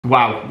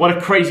Wow, what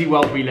a crazy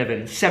world we live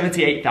in.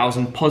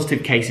 78,000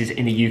 positive cases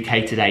in the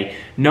UK today.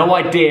 No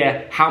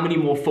idea how many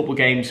more football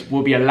games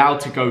we'll be allowed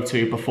to go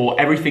to before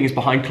everything is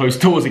behind closed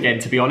doors again,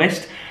 to be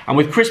honest. And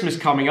with Christmas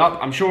coming up,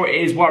 I'm sure it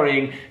is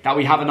worrying that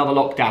we have another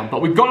lockdown.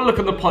 But we've got to look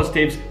at the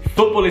positives.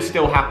 Football is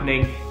still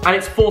happening, and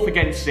it's 4th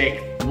against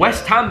 6th.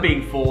 West Ham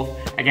being 4th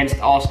against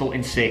Arsenal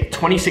in 6th.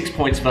 26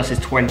 points versus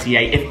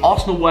 28. If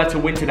Arsenal were to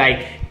win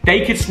today,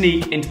 they could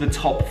sneak into the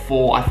top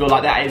 4. I feel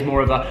like that is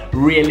more of a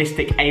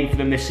realistic aim for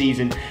them this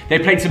season. They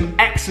played some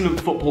excellent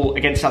football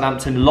against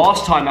Southampton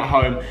last time at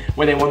home,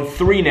 where they won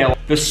 3-0.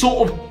 The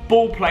sort of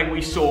ball playing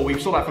we saw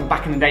that from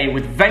back in the day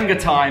with Wenger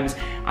times,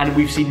 and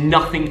we've seen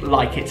nothing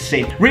like it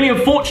since. Really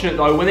unfortunate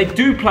though, when they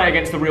do play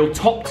against the real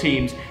top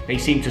teams, they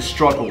seem to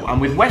struggle. And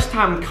with West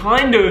Ham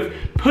kind of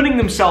putting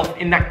themselves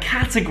in that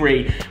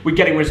category with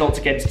getting results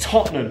against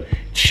Tottenham,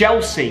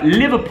 Chelsea,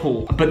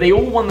 Liverpool, but they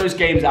all won those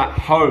games at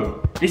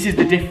home. This is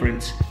the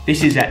difference.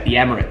 This is at the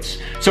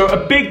Emirates. So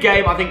a big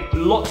game, I think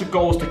lots of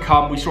goals to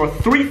come. We saw a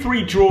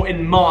 3-3 draw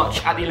in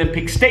March at the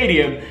Olympic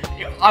Stadium.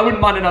 I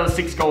wouldn't mind another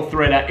 6-goal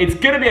thriller. It's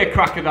gonna be a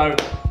cracker though.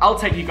 I'll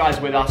take you guys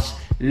with us.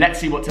 Let's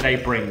see what today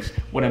brings.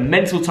 What a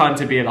mental time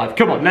to be alive.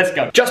 Come on, let's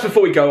go. Just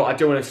before we go, I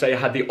do want to say I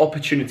had the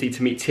opportunity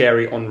to meet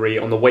Thierry Henry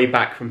on the way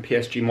back from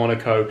PSG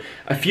Monaco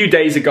a few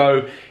days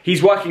ago.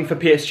 He's working for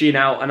PSG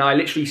now, and I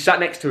literally sat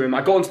next to him.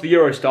 I got onto the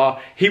Eurostar,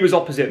 he was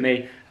opposite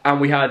me, and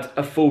we had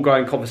a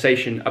full-going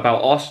conversation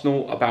about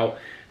Arsenal, about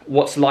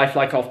what's life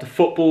like after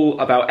football,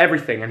 about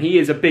everything. And he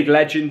is a big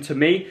legend to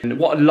me. And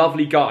what a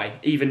lovely guy,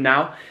 even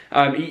now.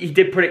 He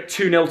did predict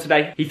 2-0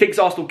 today. He thinks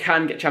Arsenal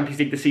can get Champions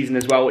League this season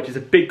as well, which is a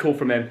big call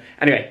from him.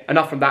 Anyway,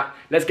 enough from that.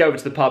 Let's go over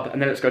to the pub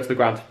and then let's go to the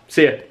ground.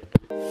 See ya.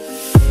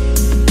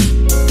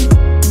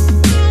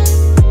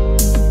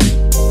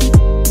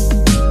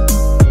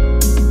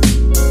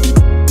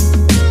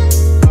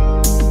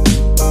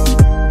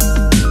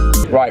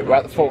 Right, we're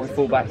at the Fulton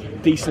fullback.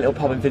 Decent little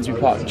pub in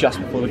Finsbury Park just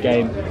before the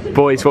game.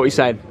 Boys, what are you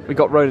saying? We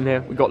got Ronan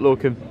here, we got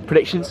Lorcan.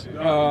 Predictions?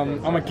 I'm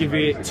gonna give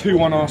it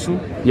 2-1 Arsenal.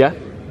 Yeah?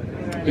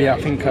 Yeah,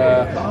 I think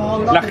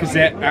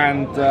Lacazette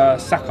and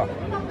Saka.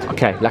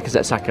 Okay,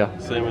 Lacazette, Saka.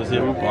 Same as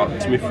him,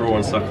 but Smith Rowe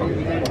and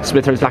Saka.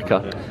 Smith Rowe and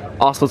Saka.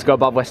 Arsenal to go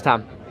above West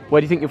Ham.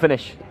 Where do you think you'll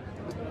finish?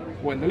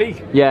 What, in the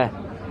league? Yeah.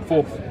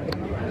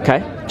 4th.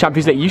 Okay,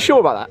 Champions League. You sure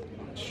about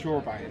that? Sure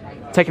about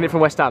it. Taking it from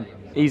West Ham.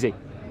 Easy.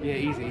 Yeah,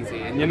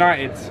 easy. And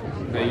United,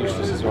 they're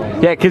useless as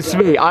well. Yeah, because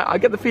me, I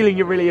get the feeling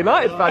you're really a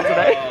United fan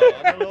today.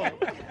 I don't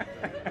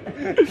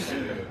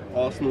know.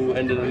 Arsenal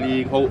end of the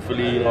league,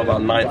 hopefully, you know,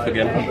 about 9th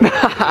again.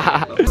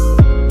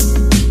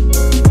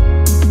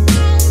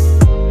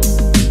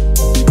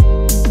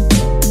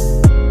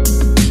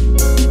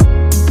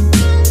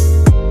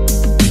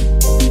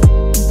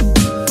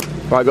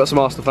 Right, got some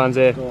Arsenal fans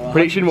here.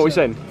 Prediction, what are we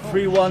saying?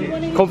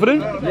 3-1.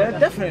 Confident? Yeah,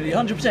 definitely,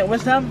 100%.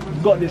 West Ham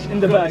got this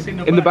in the bag.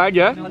 In the bag,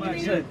 yeah?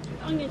 100%.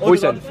 What are we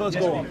saying? First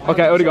goal.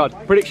 Okay, Odegaard.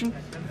 Prediction?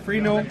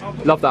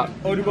 3-0. Love that.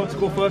 Odegaard to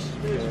score first.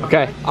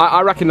 Okay,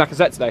 I reckon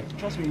Lacazette today.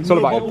 Trust me. It's all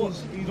about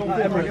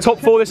it. Top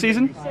 4 this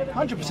season?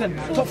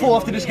 100%. Top 4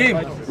 after this game.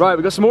 Right,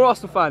 we've got some more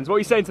Arsenal fans. What are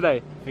you saying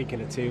today?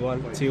 Thinking a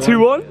 2-1.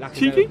 2-1?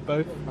 Cheeky?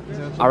 Both.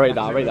 I rate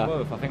that, I rate that.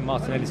 Both. I think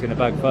Martinelli's going to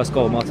bag first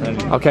goal,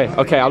 Martinelli.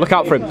 Okay, I'll look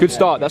out for him. Good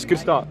start, that's a good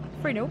start.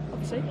 3-0,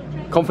 obviously.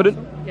 Confident?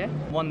 Yeah.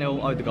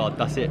 1-0 Odegaard,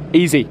 that's it.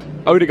 Easy.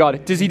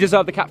 Odegaard, does he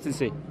deserve the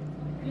captaincy?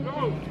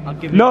 I'll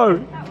give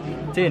No!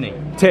 Tierney.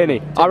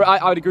 Tierney.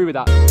 I would agree with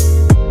that.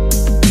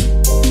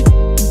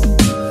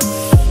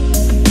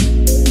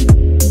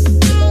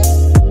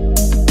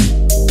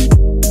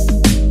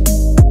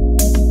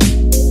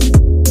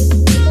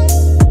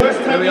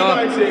 Here we are.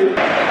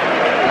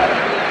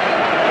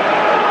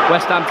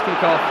 West Ham to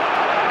kick off.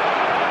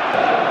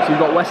 So you've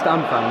got West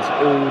Ham fans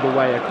all the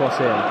way across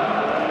here,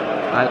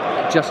 and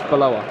just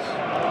below us.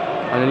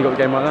 And then you've got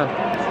the game right there.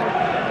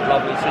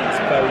 Lovely seats,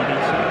 very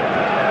decent.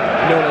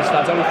 No one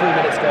stands, only 3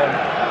 minutes gone.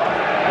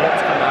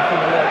 Let's come back, I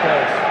think a lot of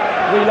goals.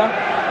 Wheeler,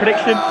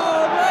 prediction?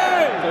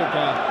 Don't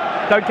care.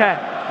 Don't care.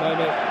 No,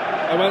 mate.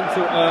 I went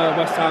to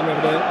West Ham the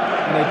other day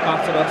and they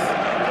battered us.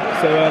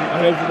 So I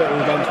hope we get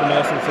revenge from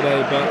Arsenal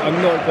today, but I'm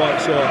not quite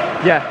sure.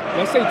 Yeah.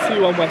 Let's say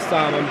 2-1 West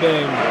Ham. I'm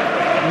being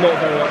not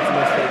very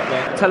optimistic,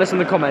 but... Tell us in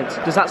the comments,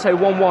 does that say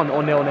 1-1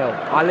 or 0-0?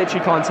 I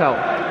literally can't tell.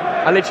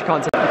 I literally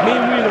can't tell. Me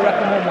and Wheeler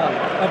reckon 1-1.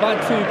 I've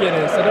had 2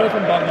 Guinness, I don't know if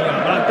I'm banging in,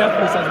 but it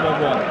definitely says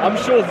 1-1. I'm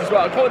sure as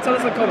well. Come on, tell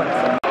us in the comments.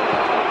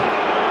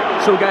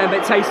 It's all getting a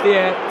bit tasty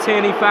here.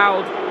 Tierney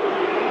fouled.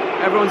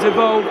 Everyone's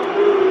involved.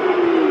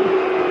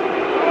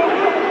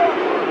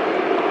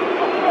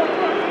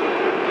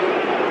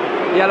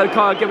 Yellow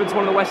card given to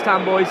one of the West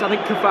Ham boys. I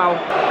think Kafal.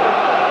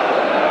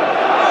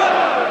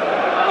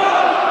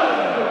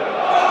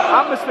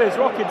 Atmosphere's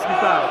rocking, to be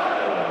fair.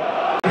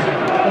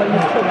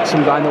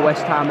 Some guy in the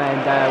West Ham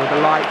end there with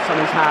the lights on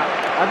his hat.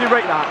 I do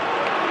rate that.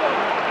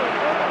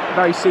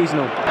 Very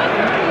seasonal.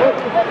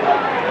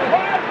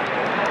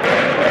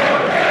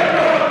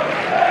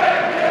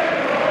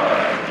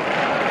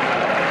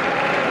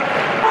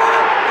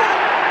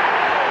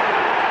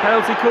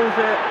 Penalty calls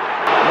it.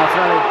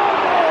 Martinelli.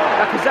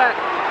 Lacazette.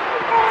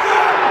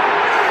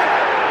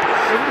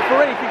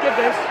 referee could give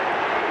this.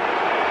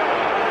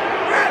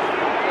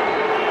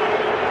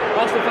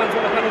 Arsenal fans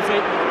want a penalty.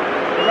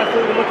 The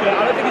referee will look at it.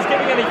 I don't think he's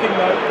giving anything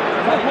though.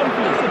 Is that a pen,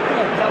 please? Is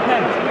that a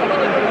pen?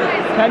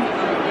 Pen?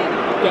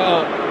 Get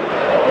up.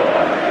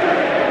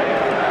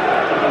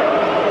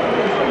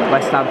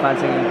 West Ham fans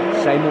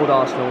saying, same old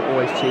Arsenal,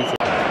 always cheating.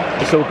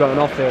 It's all going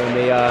off here in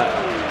the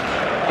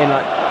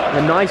like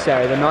the nice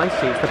area, the nice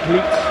seats. The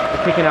police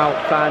are picking out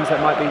fans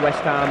that might be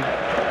West Ham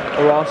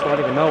or Arsenal. I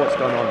don't even know what's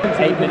going on.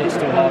 8 minutes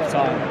till half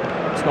time.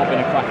 It's not been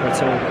a cracker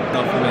at all.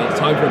 Not for me. It's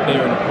time for a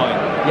beer and a pint.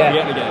 Yeah.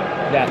 Get the game.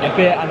 Yeah, a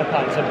beer and a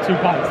pint, so 2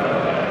 pints.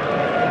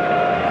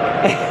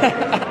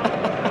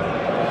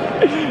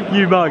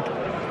 You mug.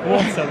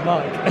 What a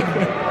mug.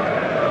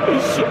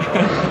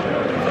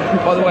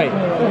 By the way,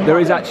 there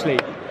is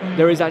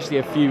actually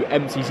a few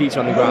empty seats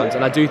on the ground,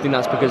 and I do think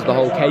that's because of the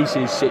whole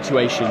cases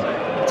situation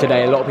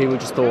today. A lot of people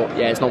just thought,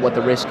 yeah, it's not worth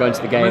the risk going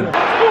to the game.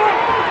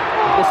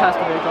 This has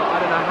to be a goal. I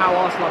don't know how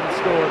Arsenal have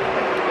scored.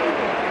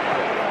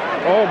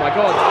 Oh my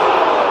god.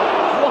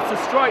 What a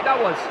strike that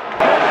was. He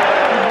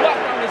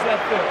whacked down his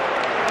left foot.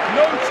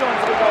 No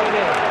chance of going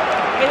in.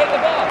 They hit the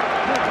bar.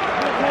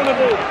 Corner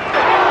ball.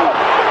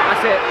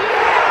 That's it.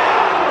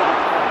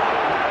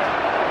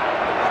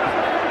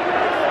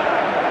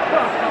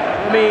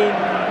 I mean,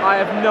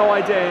 I have no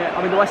idea. I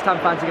mean, the West Ham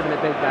fans are giving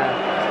it big there.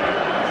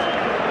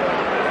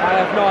 I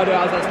have no idea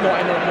how that's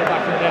not in the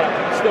back of the net.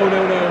 Still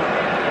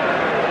 0-0.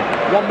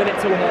 1 minute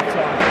till half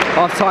time.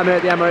 Half time here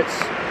at the Emirates.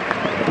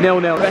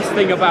 0-0. Best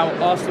thing about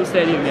Arsenal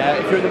Stadium, yeah,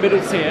 if you're in the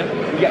middle tier,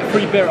 you get a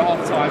free beer at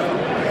half time.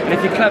 And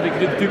if you're clever, you can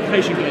do the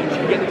duplication glitch.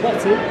 You get the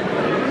bottle,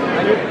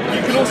 and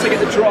you can also get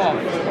the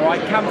draft.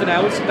 Alright, Camden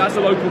Ales, that's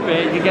a local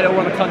beer. You can get it all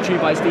around the country,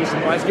 but it's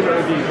decent. Right, let's give it a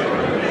review.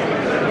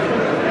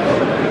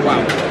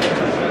 Wow.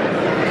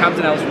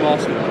 Camden Ales from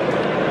Arsenal.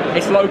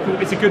 It's local,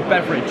 it's a good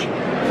beverage.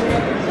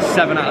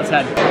 7 out of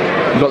 10.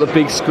 You've got the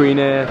big screen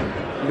here,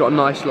 you've got a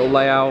nice little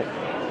layout.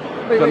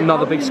 You've got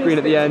another big screen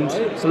at the end.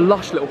 It's a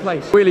lush little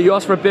place. Really, you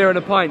asked for a beer and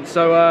a pint,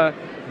 so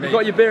you've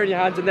got your beer in your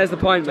hands and there's the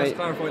pint, mate. Just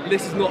clarify,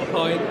 this is not a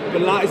pint,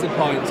 but that is a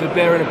pint, so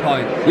beer and a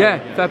pint. Yeah,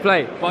 fair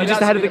play. You're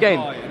just ahead of the game.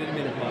 I didn't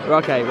mean a pint.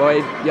 Okay, well,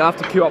 you'll have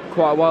to queue up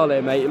quite a while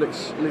there, mate. It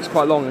looks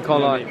quite long, I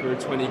can't lie. For a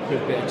 20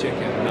 quid bit of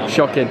chicken. No.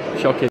 Shocking,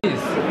 shocking.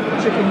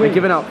 We're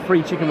giving out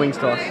free chicken wings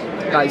to us.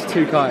 That is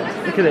too kind.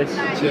 Look at this.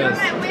 Cheers.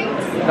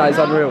 That is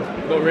unreal.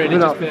 Not really, giving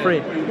just out for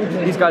beer. free.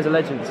 These guys are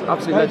legends,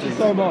 absolute legends. Thank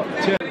you so much.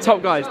 Cheers.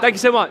 Top guys, thank you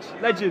so much.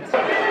 Legends.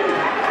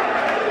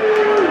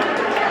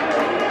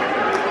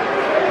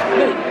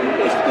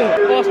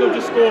 Arsenal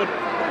just scored.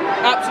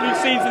 Absolute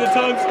scenes in the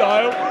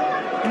turnstile.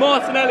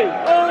 Martinelli.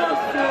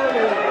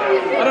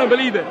 I don't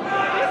believe it.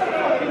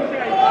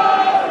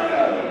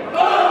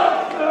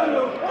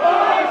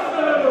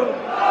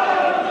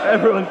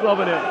 Everyone's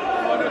loving it.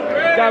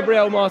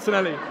 Gabriel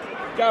Martinelli.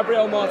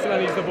 Gabriel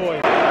Martinelli's the boy.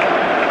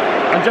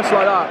 And just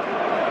like that,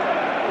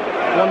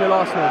 1-0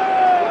 Arsenal.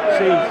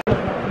 Jeez.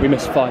 We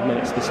missed 5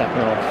 minutes of the second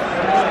half.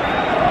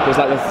 It was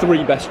like the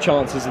 3 best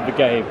chances of the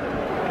game.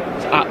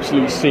 It's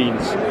absolute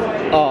scenes.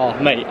 Oh,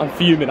 mate, I'm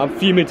fuming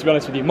to be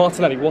honest with you.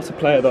 Martinelli, what a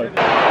player though.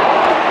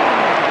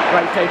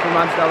 Great take from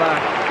Ramsdale there.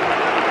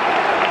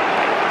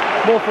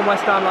 More from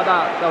West Ham like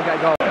that, they'll get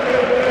a goal.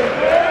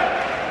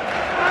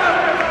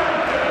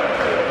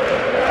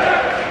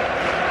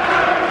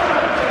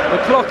 The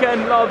clock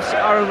end loves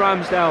Aaron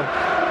Ramsdale.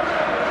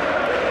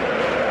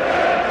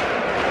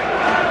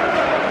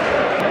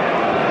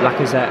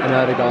 Lacazette and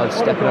Ødegaard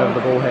stepping over the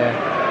ball here.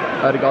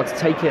 Ødegaard to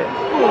take it.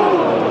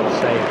 Oh,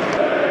 save.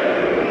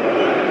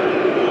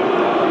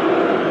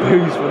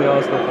 Boos for the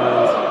Arsenal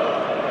fans.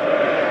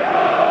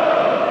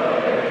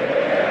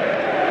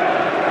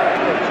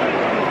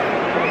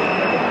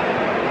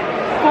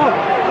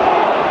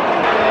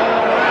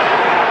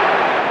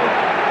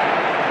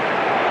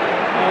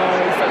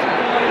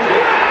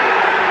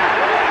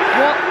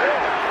 What?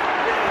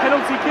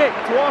 Penalty kick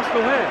to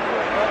Arsenal here.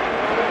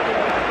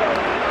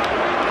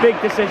 Big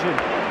decision.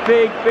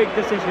 Big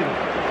decision.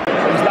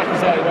 It was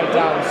Lacazette who went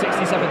down,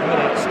 67th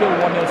minute, still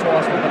 1-0 to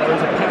Arsenal, but there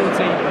is a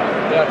penalty.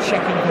 They are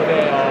checking for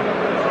VAR.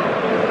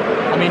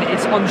 I mean,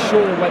 it's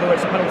unsure whether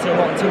it's a penalty or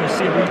not until we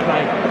see a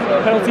replay.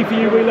 Penalty for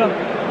you, Wheeler?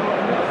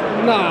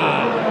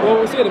 Nah. Well,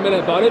 we'll see in a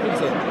minute, but I don't think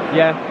so.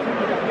 Yeah.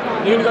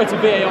 You're going to go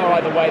to VAR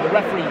either way. The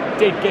referee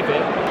did give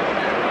it.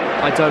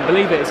 I don't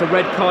believe it. It's a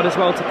red card as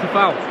well to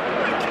Kafal.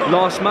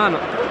 Last man,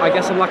 I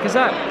guess, on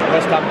Lacazette.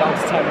 West Ham down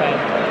to 10 men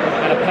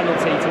and a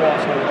penalty to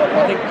Arsenal.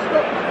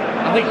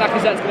 I think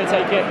Lacazette's going to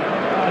take it.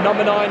 And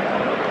number 9,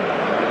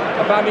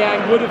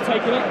 Aubameyang would have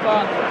taken it,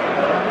 but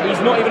he's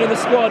not even in the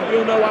squad. We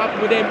all know what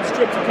happened with him.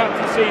 Stripped of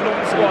captaincy, not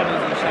the squad.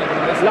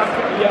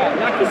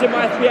 Lacazette's in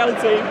my FPL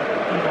team.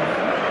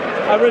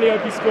 I really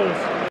hope he scores.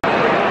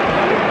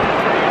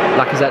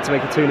 Lacazette to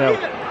make it 2-0.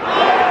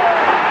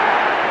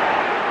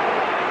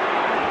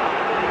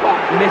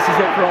 Misses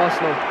it for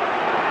Arsenal.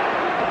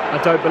 I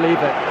don't believe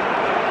it.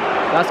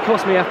 That's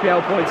cost me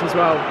FPL points as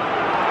well.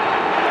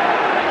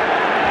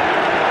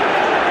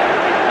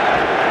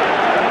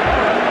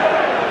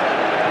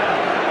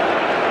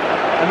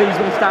 And these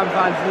West Ham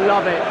fans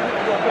love it.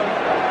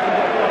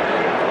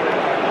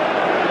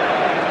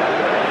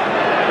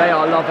 They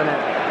are loving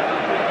it.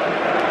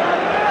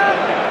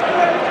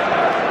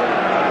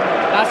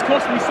 That's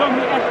cost me so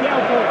many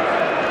FPL points.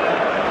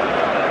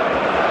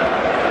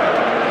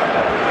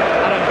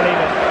 I don't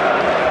believe it.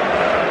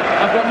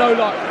 I've got no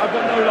luck. I've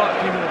got no luck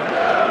anymore.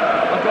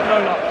 I've got no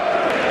luck.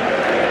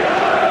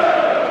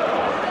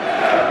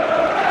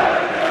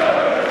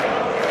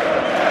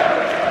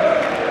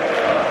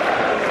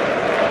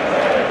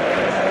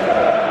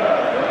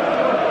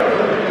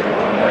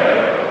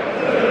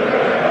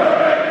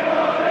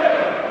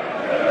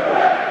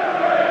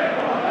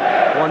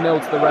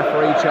 1-0 to the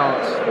referee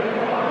chance.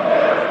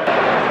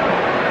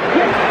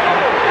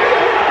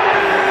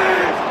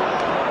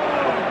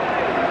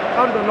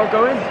 How did I not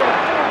go in?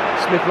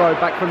 Smith Rowe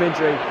back from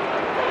injury.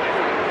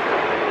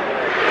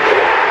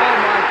 Oh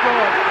my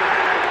God.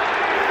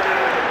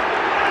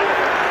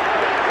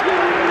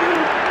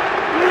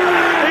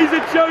 He's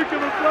a joke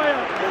of a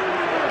player.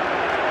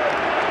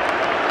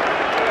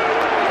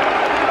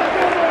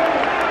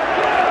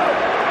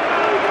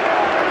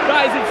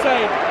 That is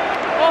insane.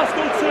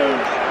 Arsenal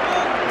 2.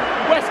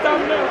 West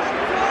Ham nil.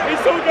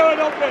 It's all going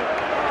off it.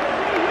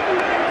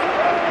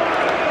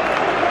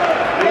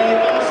 The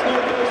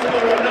Arsenal goal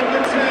scorer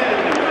number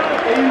 10,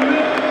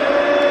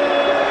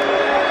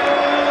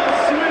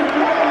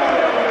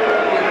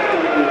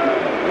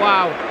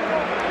 Wow.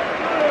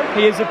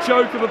 He is a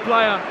joke of a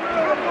player.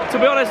 To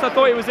be honest, I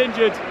thought he was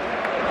injured.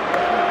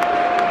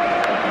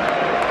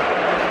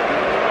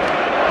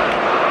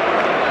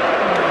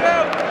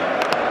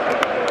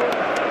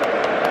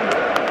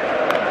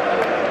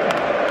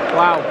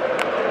 Wow.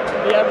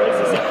 The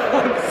Emirates is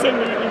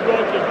absolutely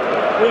rocking.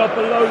 We are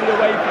below the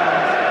away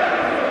fans.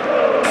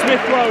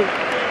 Smith Rowe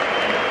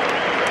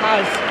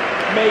has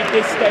made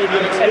this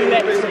stadium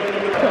electric.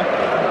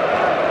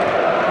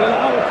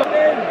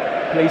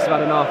 Police have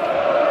had enough.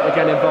 They're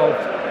getting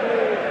involved.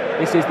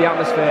 This is the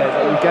atmosphere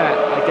that you get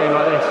at a game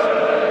like this.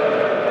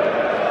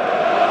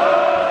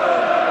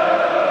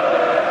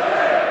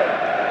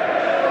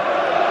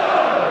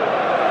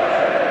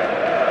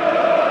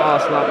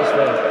 Arsenal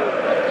atmosphere.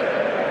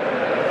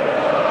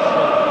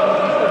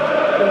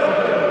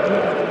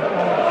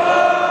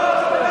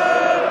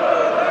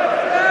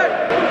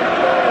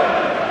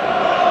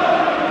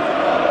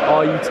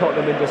 Are you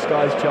Tottenham in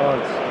disguise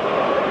chance?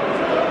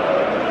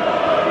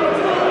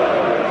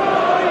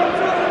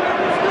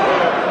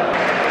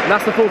 And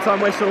that's the full-time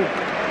whistle.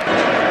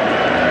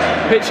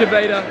 Pitch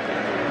invader.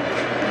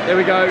 Here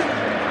we go.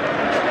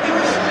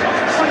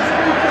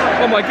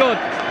 Oh my God.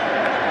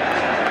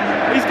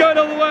 He's going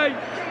all the way.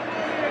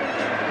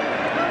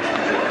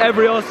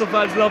 Every Arsenal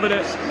fan's loving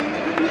it.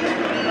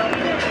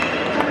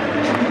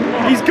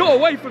 He's got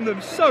away from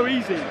them so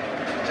easy.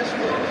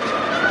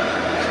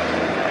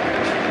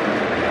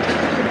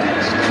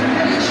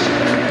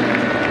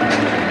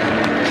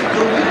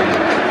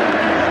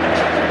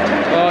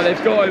 Oh,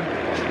 they've got him.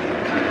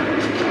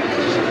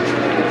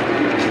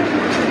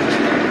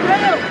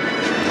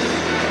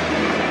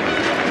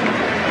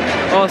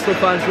 Arsenal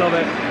fans love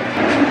it.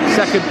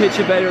 Second pitch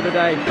invader of the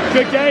day.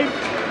 Good game.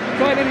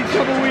 Find any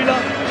trouble, Wheeler?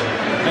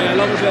 Yeah, I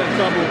love a bit of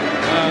trouble. I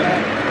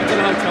don't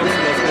know how Chelsea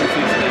lost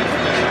 1-2 today.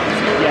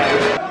 Yeah.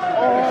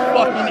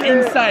 Fucking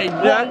insane.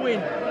 What a win.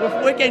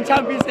 We're getting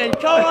Champions League.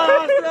 Come on,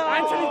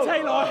 Anthony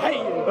Taylor, I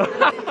hate you.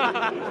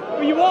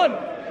 But you won.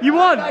 You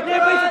won!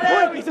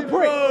 Yeah, but he's a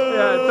prick.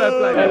 Yeah, fair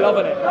play. They're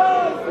loving it.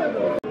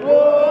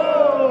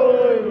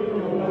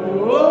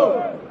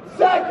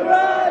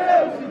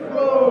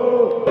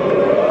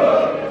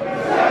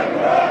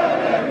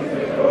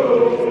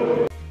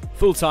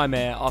 Full time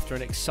here after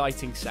an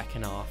exciting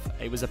second half.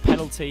 It was a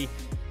penalty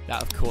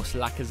that, of course,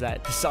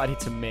 Lacazette decided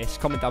to miss.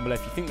 Comment down below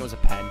if you think there was a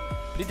pen.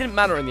 But it didn't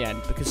matter in the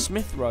end because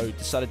Smith Rowe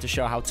decided to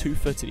show how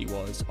two-footed he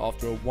was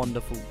after a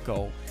wonderful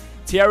goal.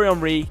 Thierry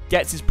Henry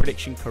gets his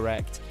prediction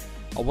correct.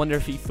 I wonder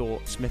if he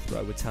thought Smith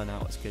Rowe would turn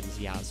out as good as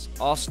he has.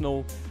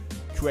 Arsenal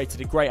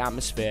created a great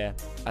atmosphere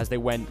as they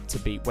went to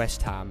beat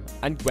West Ham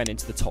and went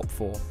into the top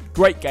 4.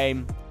 Great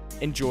game,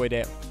 enjoyed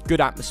it, good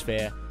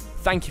atmosphere.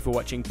 Thank you for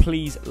watching.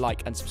 Please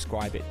like and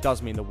subscribe, it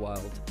does mean the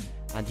world.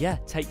 And yeah,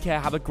 take care,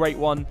 have a great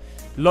one.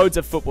 Loads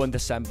of football in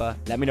December.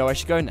 Let me know where I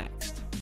should go next.